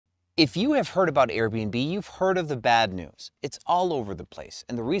If you have heard about Airbnb, you've heard of the bad news. It's all over the place.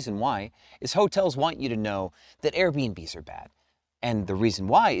 And the reason why is hotels want you to know that Airbnbs are bad. And the reason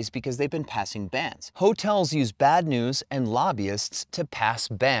why is because they've been passing bans. Hotels use bad news and lobbyists to pass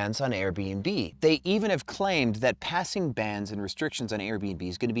bans on Airbnb. They even have claimed that passing bans and restrictions on Airbnb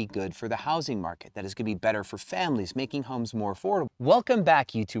is going to be good for the housing market, that is going to be better for families, making homes more affordable. Welcome back,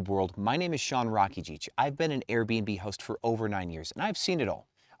 YouTube world. My name is Sean Rakijich. I've been an Airbnb host for over 9 years, and I've seen it all.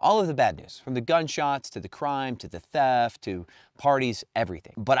 All of the bad news, from the gunshots to the crime to the theft to parties,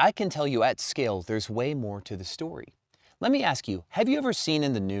 everything. But I can tell you at scale, there's way more to the story. Let me ask you, have you ever seen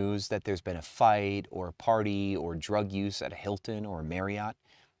in the news that there's been a fight or a party or drug use at a Hilton or a Marriott?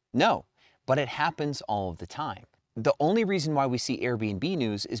 No, but it happens all of the time. The only reason why we see Airbnb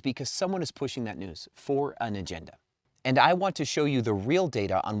news is because someone is pushing that news for an agenda. And I want to show you the real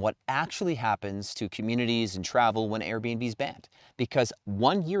data on what actually happens to communities and travel when Airbnb is banned. Because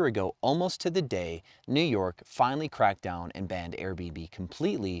 1 year ago, almost to the day, New York finally cracked down and banned Airbnb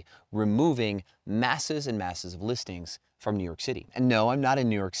completely, removing masses and masses of listings from New York City. And no, I'm not in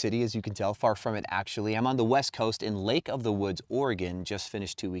New York City, as you can tell, far from it actually. I'm on the West Coast in Lake of the Woods, Oregon, just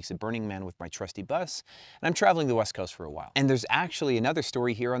finished 2 weeks at Burning Man with my trusty bus, and I'm traveling the West Coast for a while. And there's actually another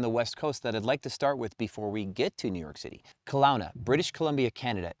story here on the West Coast that I'd like to start with before we get to New York City. Kelowna, British Columbia,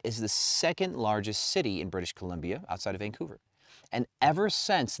 Canada, is the second largest city in British Columbia outside of Vancouver. And ever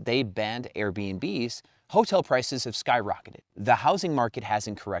since they banned Airbnbs, hotel prices have skyrocketed. The housing market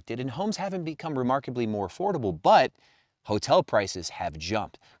hasn't corrected and homes haven't become remarkably more affordable, but hotel prices have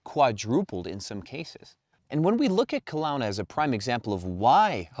jumped, quadrupled in some cases. And when we look at Kelowna as a prime example of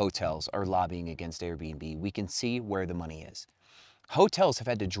why hotels are lobbying against Airbnb, we can see where the money is. Hotels have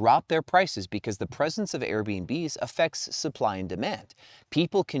had to drop their prices because the presence of Airbnbs affects supply and demand.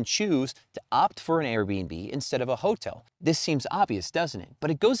 People can choose to opt for an Airbnb instead of a hotel. This seems obvious, doesn't it?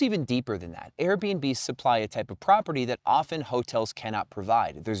 But it goes even deeper than that. Airbnbs supply a type of property that often hotels cannot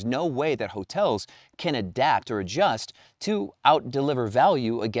provide. There's no way that hotels can adapt or adjust to out-deliver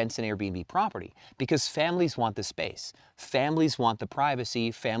value against an Airbnb property because families want the space. Families want the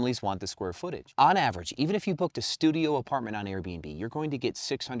privacy, families want the square footage. On average, even if you booked a studio apartment on Airbnb, you're going to get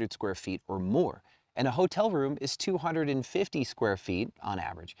 600 square feet or more. And a hotel room is 250 square feet on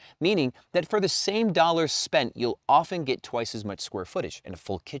average, meaning that for the same dollars spent, you'll often get twice as much square footage and a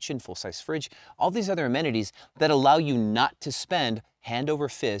full kitchen, full-size fridge, all these other amenities that allow you not to spend hand over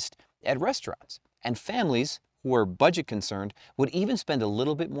fist at restaurants. And families who are budget concerned would even spend a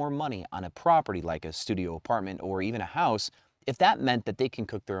little bit more money on a property like a studio apartment or even a house if that meant that they can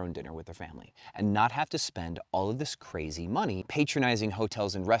cook their own dinner with their family and not have to spend all of this crazy money patronizing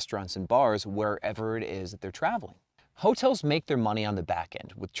hotels and restaurants and bars wherever it is that they're traveling. Hotels make their money on the back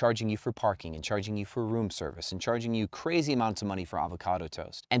end with charging you for parking and charging you for room service and charging you crazy amounts of money for avocado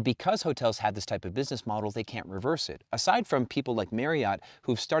toast. And because hotels have this type of business model, they can't reverse it. Aside from people like Marriott,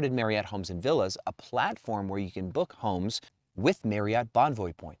 who've started Marriott Homes and Villas, a platform where you can book homes with Marriott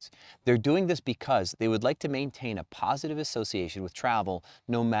Bonvoy points. They're doing this because they would like to maintain a positive association with travel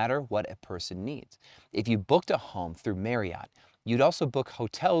no matter what a person needs. If you booked a home through Marriott, you'd also book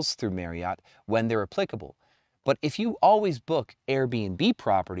hotels through Marriott when they're applicable. But if you always book Airbnb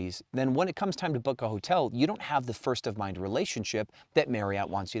properties, then when it comes time to book a hotel, you don't have the first of mind relationship that Marriott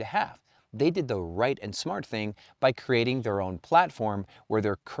wants you to have. They did the right and smart thing by creating their own platform where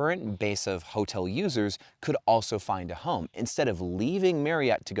their current base of hotel users could also find a home. Instead of leaving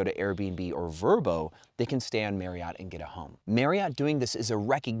Marriott to go to Airbnb or VRBO, they can stay on Marriott and get a home. Marriott doing this is a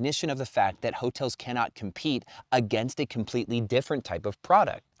recognition of the fact that hotels cannot compete against a completely different type of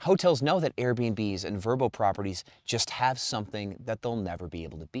product. Hotels know that Airbnbs and VRBO properties just have something that they'll never be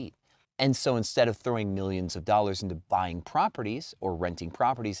able to beat. And so instead of throwing millions of dollars into buying properties or renting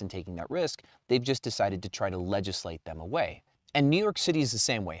properties and taking that risk, they've just decided to try to legislate them away. And New York City is the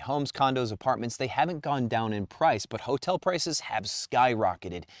same way. Homes, condos, apartments, they haven't gone down in price, but hotel prices have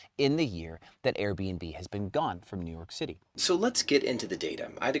skyrocketed in the year that Airbnb has been gone from New York City. So let's get into the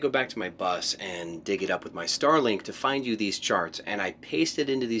data. I had to go back to my bus and dig it up with my Starlink to find you these charts, and I pasted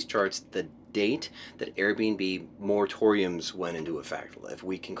into these charts the date that Airbnb moratoriums went into effect, if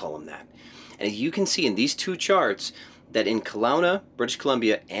we can call them that. And you can see in these two charts that in Kelowna, British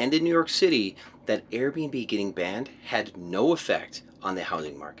Columbia, and in New York City, that Airbnb getting banned had no effect on the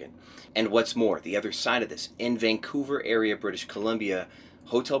housing market. And what's more, the other side of this, in Vancouver area, British Columbia,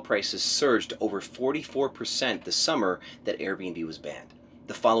 hotel prices surged over 44% the summer that Airbnb was banned.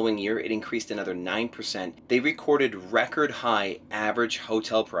 The following year, it increased another 9%. They recorded record high average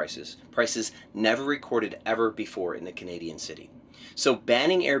hotel prices, prices never recorded ever before in the Canadian city. So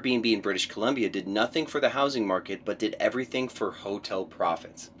banning Airbnb in British Columbia did nothing for the housing market, but did everything for hotel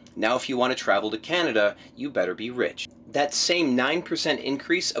profits. Now, if you want to travel to Canada, you better be rich. That same 9%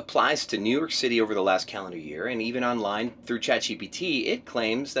 increase applies to New York City over the last calendar year, and even online through ChatGPT, it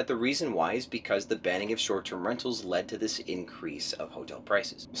claims that the reason why is because the banning of short-term rentals led to this increase of hotel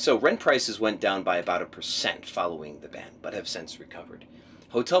prices. So rent prices went down by about 1% following the ban, but have since recovered.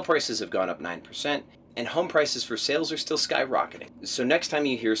 Hotel prices have gone up 9%, and home prices for sales are still skyrocketing. So next time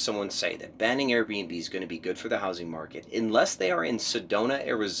you hear someone say that banning Airbnb is going to be good for the housing market, unless they are in Sedona,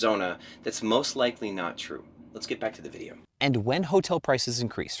 Arizona, that's most likely not true. Let's get back to the video. And when hotel prices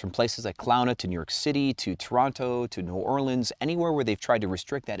increase from places like Kelowna to New York City to Toronto to New Orleans, anywhere where they've tried to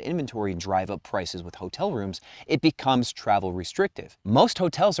restrict that inventory and drive up prices with hotel rooms, it becomes travel restrictive. Most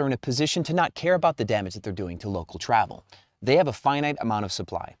hotels are in a position to not care about the damage that they're doing to local travel. They have a finite amount of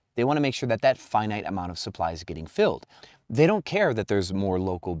supply. They want to make sure that that finite amount of supply is getting filled. They don't care that there's more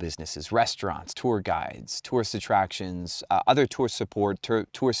local businesses, restaurants, tour guides, tourist attractions, other tourist support,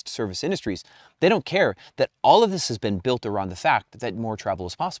 tourist service industries. They don't care that all of this has been built around the fact that more travel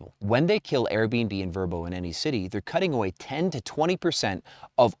is possible. When they kill Airbnb and VRBO in any city, they're cutting away 10 to 20%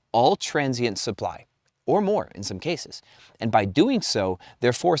 of all transient supply, or more in some cases. And by doing so,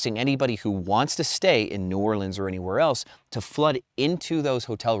 they're forcing anybody who wants to stay in New Orleans or anywhere else to flood into those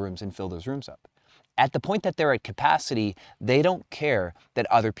hotel rooms and fill those rooms up. At the point that they're at capacity, they don't care that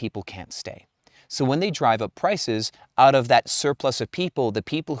other people can't stay. So when they drive up prices, out of that surplus of people, the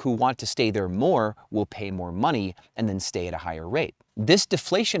people who want to stay there more will pay more money and then stay at a higher rate. This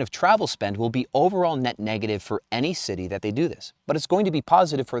deflation of travel spend will be overall net negative for any city that they do this. But it's going to be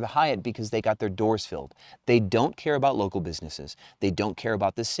positive for the Hyatt because they got their doors filled. They don't care about local businesses. They don't care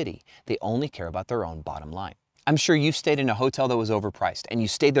about the city. They only care about their own bottom line. I'm sure you've stayed in a hotel that was overpriced and you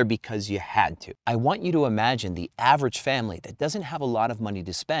stayed there because you had to. I want you to imagine the average family that doesn't have a lot of money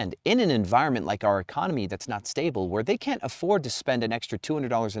to spend in an environment like our economy that's not stable, where they can't afford to spend an extra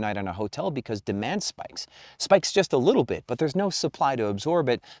 $200 a night on a hotel because demand spikes just a little bit, but there's no supply to absorb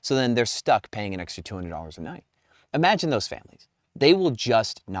it, so then they're stuck paying an extra $200 a night. Imagine those families. They will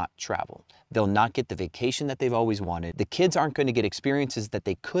just not travel. They'll not get the vacation that they've always wanted. The kids aren't going to get experiences that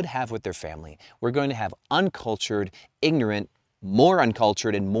they could have with their family. We're going to have uncultured, ignorant, more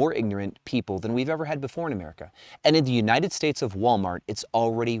uncultured and more ignorant people than we've ever had before in America. And in the United States of Walmart, it's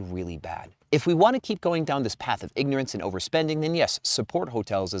already really bad. If we want to keep going down this path of ignorance and overspending, then yes, support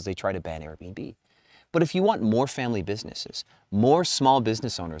hotels as they try to ban Airbnb. But if you want more family businesses, more small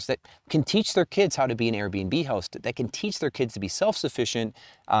business owners that can teach their kids how to be an Airbnb host, that can teach their kids to be self-sufficient,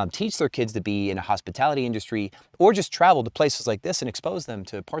 teach their kids to be in a hospitality industry, or just travel to places like this and expose them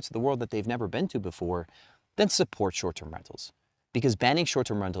to parts of the world that they've never been to before, then support short-term rentals. Because banning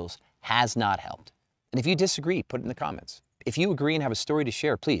short-term rentals has not helped. And if you disagree, put it in the comments. If you agree and have a story to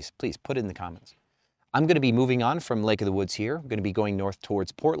share, please put it in the comments. I'm going to be moving on from Lake of the Woods here. I'm going to be going north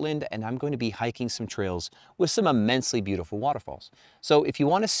towards Portland, and I'm going to be hiking some trails with some immensely beautiful waterfalls. So if you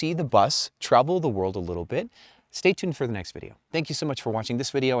want to see the bus travel the world a little bit, stay tuned for the next video. Thank you so much for watching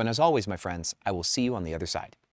this video, and as always, my friends, I will see you on the other side.